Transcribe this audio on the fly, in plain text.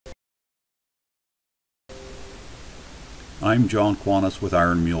I'm John Quanis with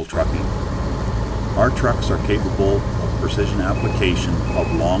Ironmule Trucking. Our trucks are capable of precision application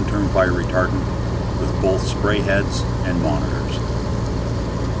of long-term fire retardant with both spray heads and monitors.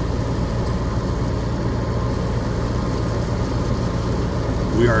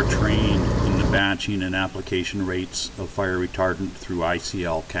 We are trained in the batching and application rates of fire retardant through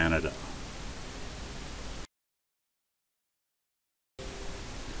ICL Canada.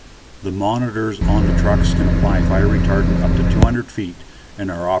 The monitors on the trucks can apply fire retardant up to 200 feet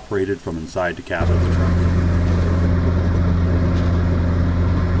and are operated from inside the cab of the truck.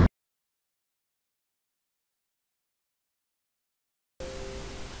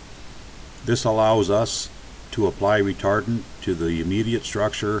 This allows us to apply retardant to the immediate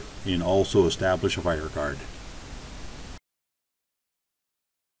structure and also establish a fire guard.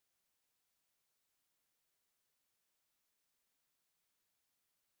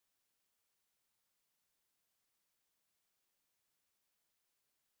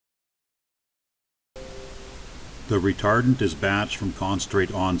 The retardant is batched from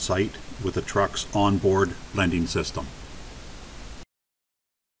concentrate on site with the truck's onboard blending system.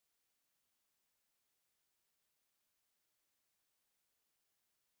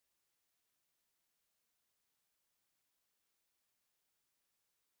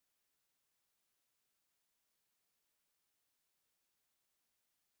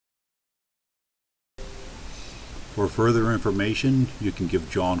 For further information, you can give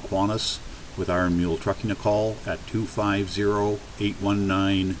John Quanis with Ironmule Trucking a call at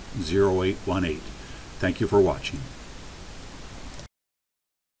 250-819-0818. Thank you for watching.